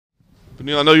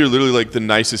Beneil, I know you're literally like the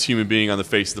nicest human being on the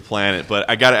face of the planet, but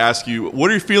I got to ask you, what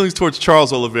are your feelings towards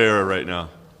Charles Oliveira right now?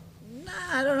 Nah,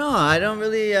 I don't know. I don't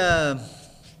really,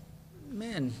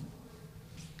 man.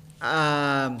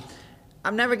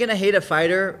 I'm never gonna hate a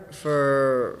fighter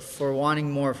for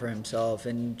wanting more for himself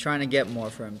and trying to get more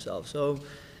for himself. So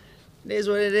it is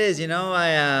what it is, you know.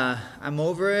 I'm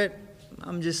over it.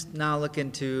 I'm just now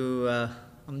looking to.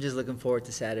 I'm just looking forward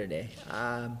to Saturday.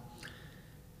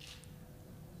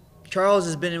 Charles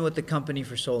has been in with the company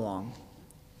for so long.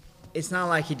 It's not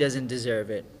like he doesn't deserve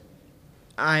it.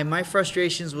 My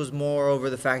frustrations was more over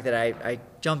the fact that I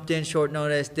jumped in short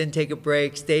notice, didn't take a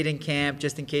break, stayed in camp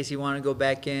just in case he wanted to go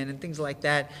back in and things like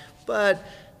that. But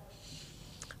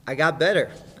I got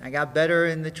better. I got better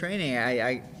in the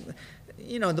training.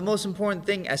 You know, the most important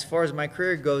thing as far as my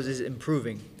career goes is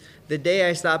improving. The day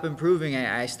I stop improving,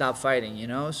 I stop fighting, you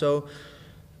know? So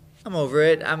I'm over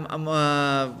it.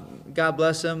 God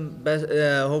bless him.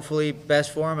 Hopefully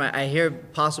best for him. I hear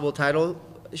possible title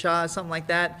shot, something like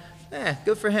that. Yeah,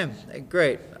 good for him.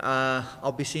 Great.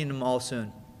 I'll be seeing him all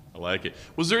soon. I like it.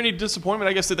 Was there any disappointment,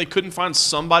 I guess, that they couldn't find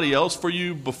somebody else for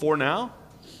you before now?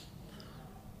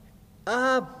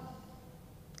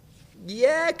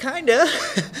 Yeah, kind of.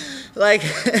 Like,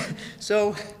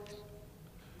 so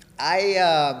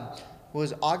I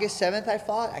was August 7th I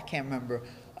fought. I can't remember.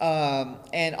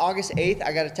 And August 8th,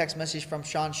 I got a text message from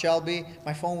Sean Shelby.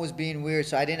 My phone was being weird,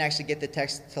 so I didn't actually get the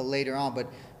text till later on. But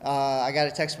I got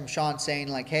a text from Sean saying,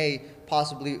 like, hey,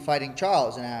 possibly fighting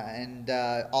Charles. And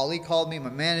Ali called me, my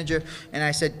manager, and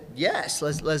I said, yes,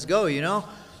 let's go, you know.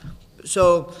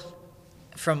 So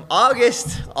from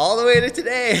August all the way to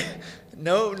today,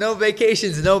 no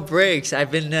vacations, no breaks.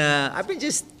 I've been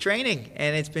just training,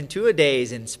 and it's been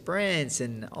 2-a-days and sprints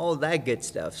and all that good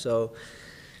stuff. So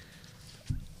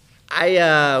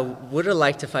I would have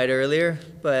liked to fight earlier,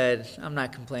 but I'm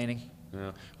not complaining.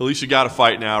 Yeah. At least you got a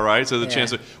fight now, right? So the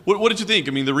chance. What did you think?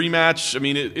 I mean, the rematch. I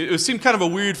mean, it seemed kind of a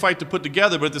weird fight to put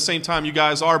together, but at the same time, you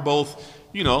guys are both,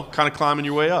 you know, kind of climbing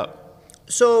your way up.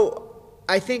 So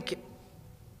I think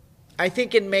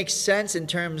it makes sense in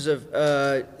terms of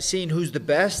seeing who's the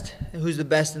best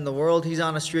in the world. He's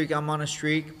on a streak. I'm on a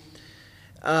streak.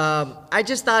 I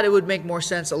just thought it would make more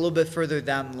sense a little bit further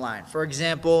down the line. For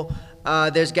example,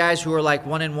 there's guys who are like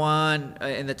 1-1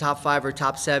 in the top 5 or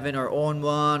top 7, or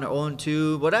 0-1 or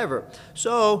 0-2, whatever.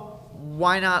 So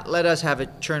why not let us have a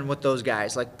turn with those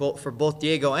guys, like for both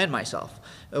Diego and myself?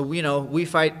 You know, we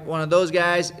fight one of those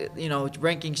guys. You know,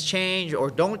 rankings change or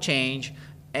don't change,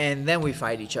 and then we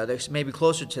fight each other, so maybe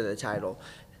closer to the title.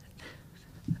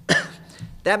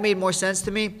 That made more sense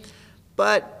to me.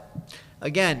 But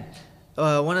again,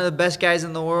 one of the best guys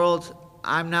in the world.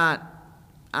 I'm not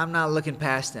looking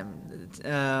past him.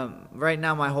 Right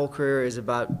now, my whole career is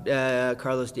about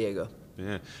Carlos Diego.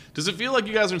 Yeah. Does it feel like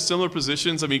you guys are in similar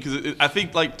positions? I mean, because I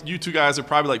think like you two guys are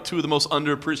probably like two of the most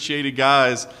underappreciated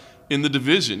guys in the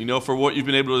division, you know, for what you've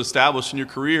been able to establish in your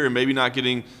career and maybe not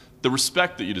getting the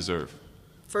respect that you deserve.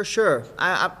 For sure.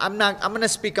 I'm going to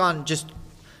speak on just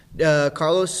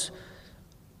Carlos.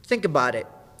 Think about it.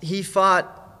 He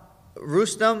fought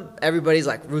Rustam. Everybody's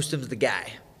like, Rustam's the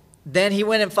guy. Then he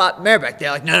went and fought Merbek.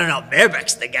 They're like, no,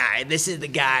 Merbek's the guy. This is the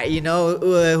guy, you know,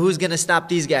 who's going to stop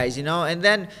these guys, you know? And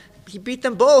then he beat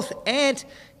them both, and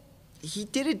he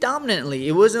did it dominantly.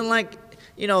 It wasn't like,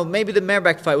 you know, maybe the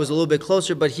Merbek fight was a little bit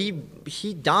closer, but he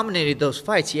dominated those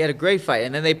fights. He had a great fight,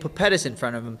 and then they put Pettis in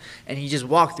front of him, and he just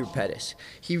walked through Pettis.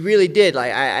 He really did.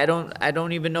 Like, I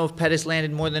don't even know if Pettis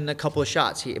landed more than a couple of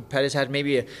shots. Pettis had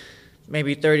maybe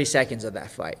 30 seconds of that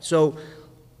fight. So,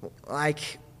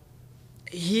 like,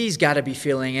 he's got to be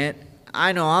feeling it.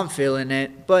 I know I'm feeling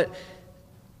it. But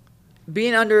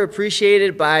being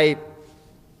underappreciated by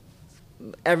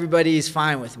everybody is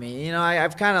fine with me. You know,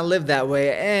 I've kind of lived that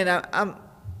way. And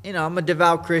I'm a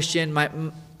devout Christian.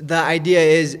 The idea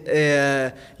is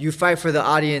you fight for the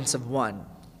audience of one.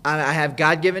 I have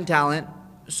God-given talent,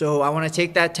 so I want to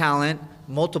take that talent,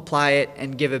 multiply it,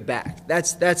 and give it back.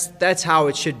 That's how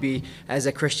it should be as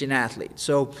a Christian athlete.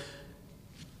 So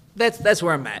that's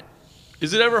where I'm at.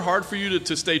 Is it ever hard for you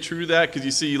to stay true to that? Because you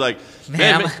see, like,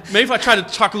 man, maybe if I try to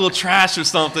talk a little trash or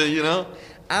something, you know?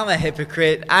 I'm a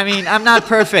hypocrite. I mean, I'm not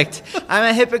perfect. I'm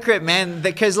a hypocrite, man.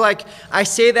 Because, like, I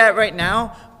say that right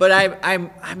now, but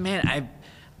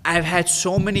I've had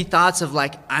so many thoughts of,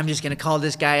 like, I'm just gonna call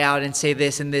this guy out and say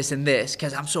this and this and this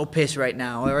because I'm so pissed right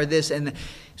now, or this and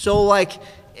so, like,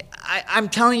 I'm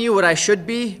telling you what I should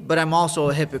be, but I'm also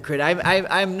a hypocrite.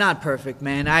 I'm not perfect,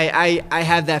 man. I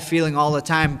have that feeling all the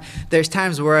time. There's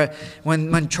times where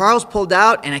when Charles pulled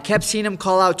out and I kept seeing him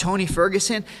call out Tony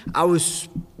Ferguson, I was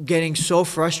getting so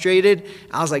frustrated.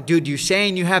 I was like, dude, you're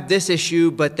saying you have this issue,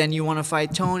 but then you want to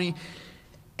fight Tony.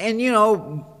 And, you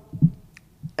know,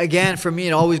 again, for me,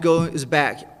 it always goes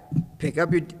back. Pick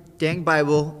up your dang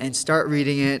Bible and start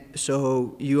reading it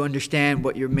so you understand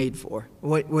what you're made for,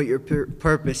 what your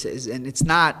purpose is. And it's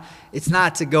not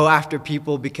to go after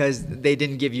people because they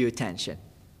didn't give you attention.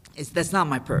 That's not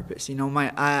my purpose. You know,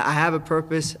 I have a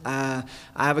purpose. I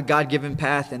have a God-given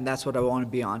path, and that's what I want to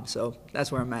be on. So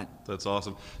that's where I'm at. That's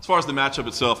awesome. As far as the matchup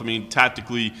itself, I mean,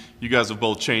 tactically, you guys have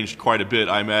both changed quite a bit,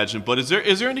 I imagine. But is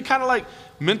there any kind of like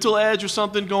mental edge or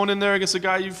something going in there against a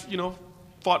guy you've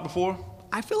fought before?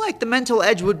 I feel like the mental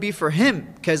edge would be for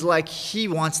him because, like, he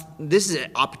wants – this is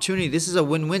an opportunity. This is a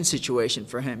win-win situation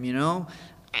for him, you know?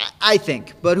 I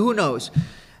think, but who knows?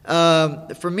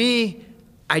 For me,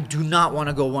 I do not want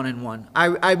to go 1-1.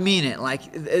 I mean it.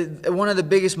 Like, one of the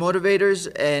biggest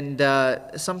motivators, and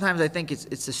sometimes I think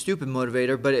it's a stupid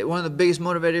motivator, but one of the biggest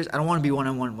motivators, I don't want to be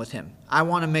 1-1 with him. I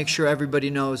want to make sure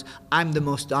everybody knows I'm the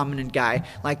most dominant guy.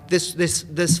 Like,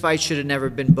 this fight should have never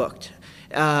been booked.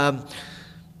 I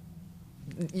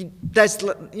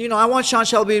want Sean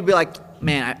Shelby to be like,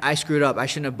 man, I screwed up. I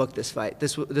shouldn't have booked this fight.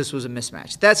 This was a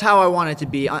mismatch. That's how I want it to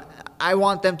be. I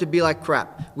want them to be like,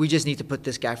 crap, we just need to put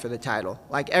this guy for the title.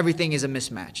 Like, everything is a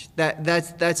mismatch.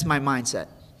 That's my mindset.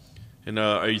 And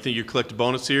you think you collect a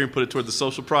bonus here and put it toward the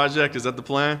social project? Is that the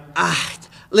plan?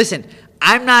 Listen,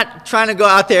 I'm not trying to go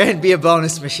out there and be a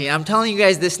bonus machine. I'm telling you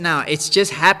guys this now. It's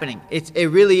just happening. It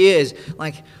really is.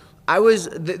 Like,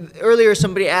 earlier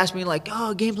somebody asked me, like,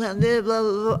 oh, game plan, blah, blah,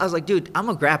 blah. I was like, dude, I'm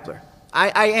a grappler.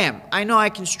 I am. I know I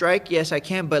can strike. Yes, I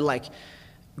can. But, like,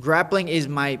 grappling is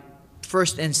my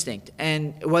first instinct.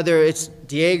 And whether it's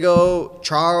Diego,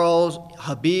 Charles,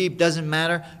 Habib, doesn't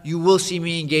matter. You will see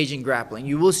me engage in grappling.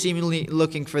 You will see me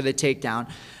looking for the takedown.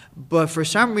 But for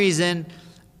some reason,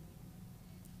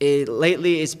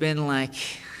 lately it's been like,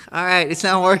 all right, it's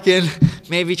not working.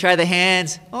 Maybe try the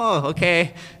hands. Oh,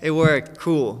 okay, it worked.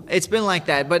 Cool. It's been like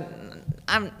that, but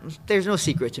there's no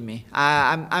secret to me.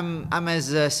 I'm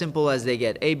as simple as they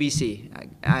get. ABC.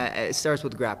 It starts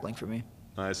with grappling for me.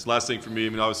 Nice. Last thing for me. I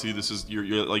mean, obviously, this is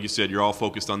you're like you said, you're all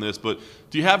focused on this. But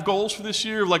do you have goals for this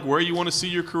year? Like where you want to see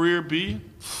your career be?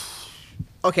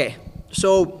 Okay,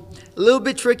 so a little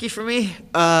bit tricky for me.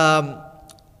 I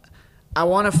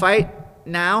want to fight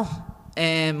now.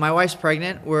 And my wife's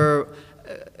pregnant. We're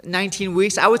 19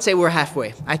 weeks. I would say we're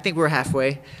halfway. I think we're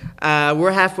halfway.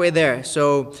 We're halfway there.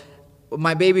 So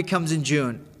my baby comes in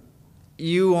June.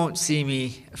 You won't see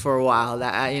me for a while.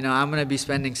 I'm going to be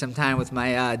spending some time with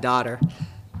my daughter.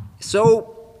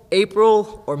 So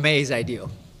April or May is ideal.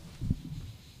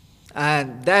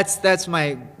 That's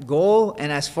my goal.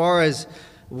 And as far as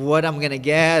what I'm going to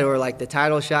get or like the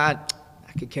title shot,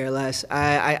 I could care less.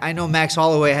 I know Max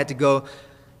Holloway had to go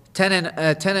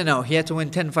 10-0. He had to win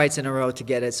 10 fights in a row to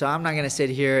get it. So I'm not going to sit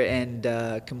here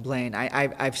and complain.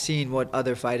 I've seen what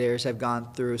other fighters have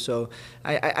gone through. So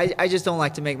I just don't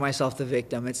like to make myself the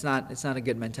victim. It's not a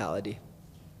good mentality.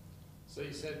 So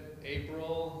you said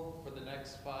April for the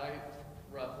next fight,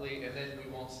 roughly, and then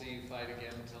we won't see you fight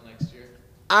again until next year?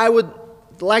 I would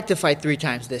like to fight 3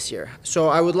 times this year. So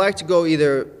I would like to go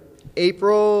either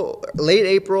late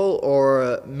April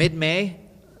or mid-May.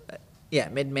 Yeah,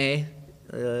 mid-May.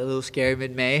 A little scary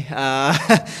mid-May.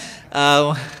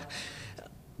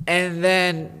 And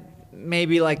then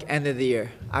maybe like end of the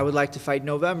year. I would like to fight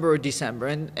November or December.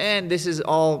 And this is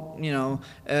all,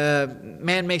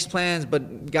 man makes plans,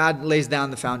 but God lays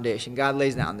down the foundation. God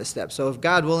lays down the steps. So if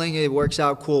God willing, it works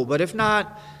out, cool. But if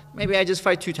not, maybe I just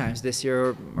fight 2 times this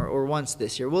year or once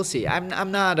this year. We'll see.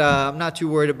 I'm not too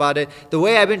worried about it. The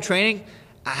way I've been training,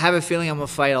 I have a feeling I'm going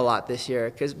to fight a lot this year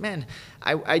because, man,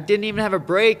 I didn't even have a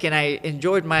break, and I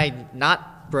enjoyed my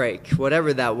not break,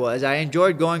 whatever that was. I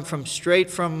enjoyed going straight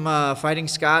from fighting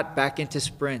Scott back into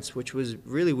sprints, which was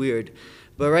really weird.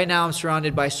 But right now I'm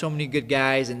surrounded by so many good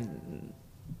guys, and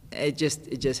it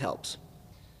just helps.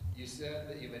 You said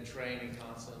that you've been training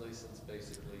constantly since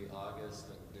basically August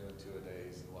and doing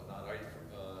 2-a-days and whatnot. Are you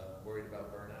worried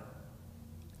about burnout?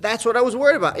 That's what I was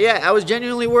worried about. Yeah, I was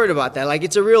genuinely worried about that. Like,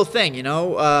 it's a real thing,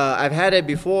 I've had it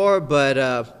before,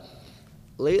 but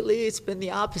lately it's been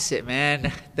the opposite,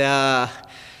 man.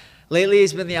 Lately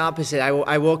it's been the opposite.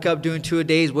 I woke up doing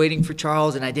 2-a-days waiting for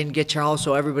Charles, and I didn't get Charles,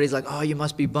 so everybody's like, oh, you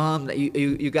must be bummed that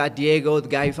you got Diego, the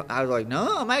guy. I was like,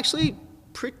 no, I'm actually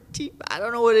I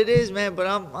don't know what it is, man, but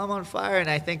I'm on fire, and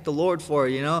I thank the Lord for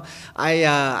it, you know.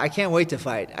 I can't wait to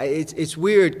fight. It's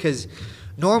weird because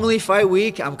normally fight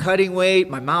week, I'm cutting weight,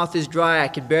 my mouth is dry, I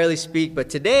can barely speak, but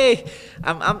today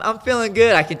I'm feeling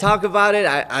good. I can talk about it.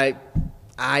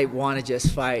 I want to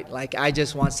just fight. Like, I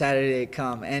just want Saturday to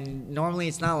come, and normally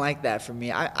it's not like that for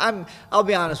me. I'll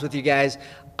be honest with you guys.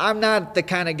 I'm not the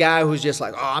kind of guy who's just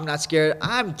like, oh, I'm not scared.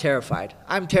 I'm terrified.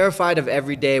 I'm terrified of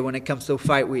every day when it comes to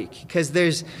fight week because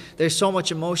there's so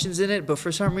much emotions in it. But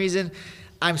for some reason,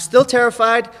 I'm still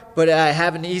terrified, but I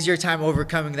have an easier time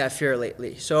overcoming that fear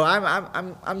lately. So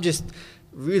I'm just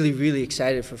really, really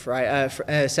excited for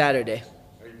Saturday.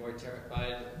 Are you more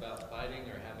terrified about fighting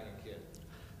or having a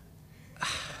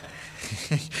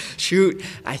kid? Shoot,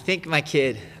 I think my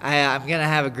kid. I'm gonna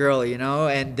have a girl, you know,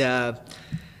 and.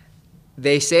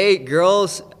 They say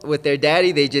girls with their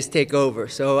daddy, they just take over.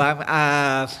 So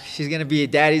she's gonna be a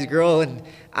daddy's girl, and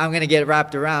I'm gonna get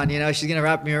wrapped around. You know, she's gonna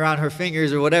wrap me around her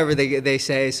fingers or whatever they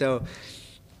say. So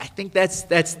I think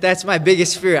that's my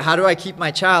biggest fear. How do I keep my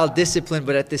child disciplined,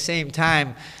 but at the same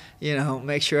time, you know,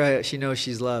 make sure she knows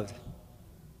she's loved?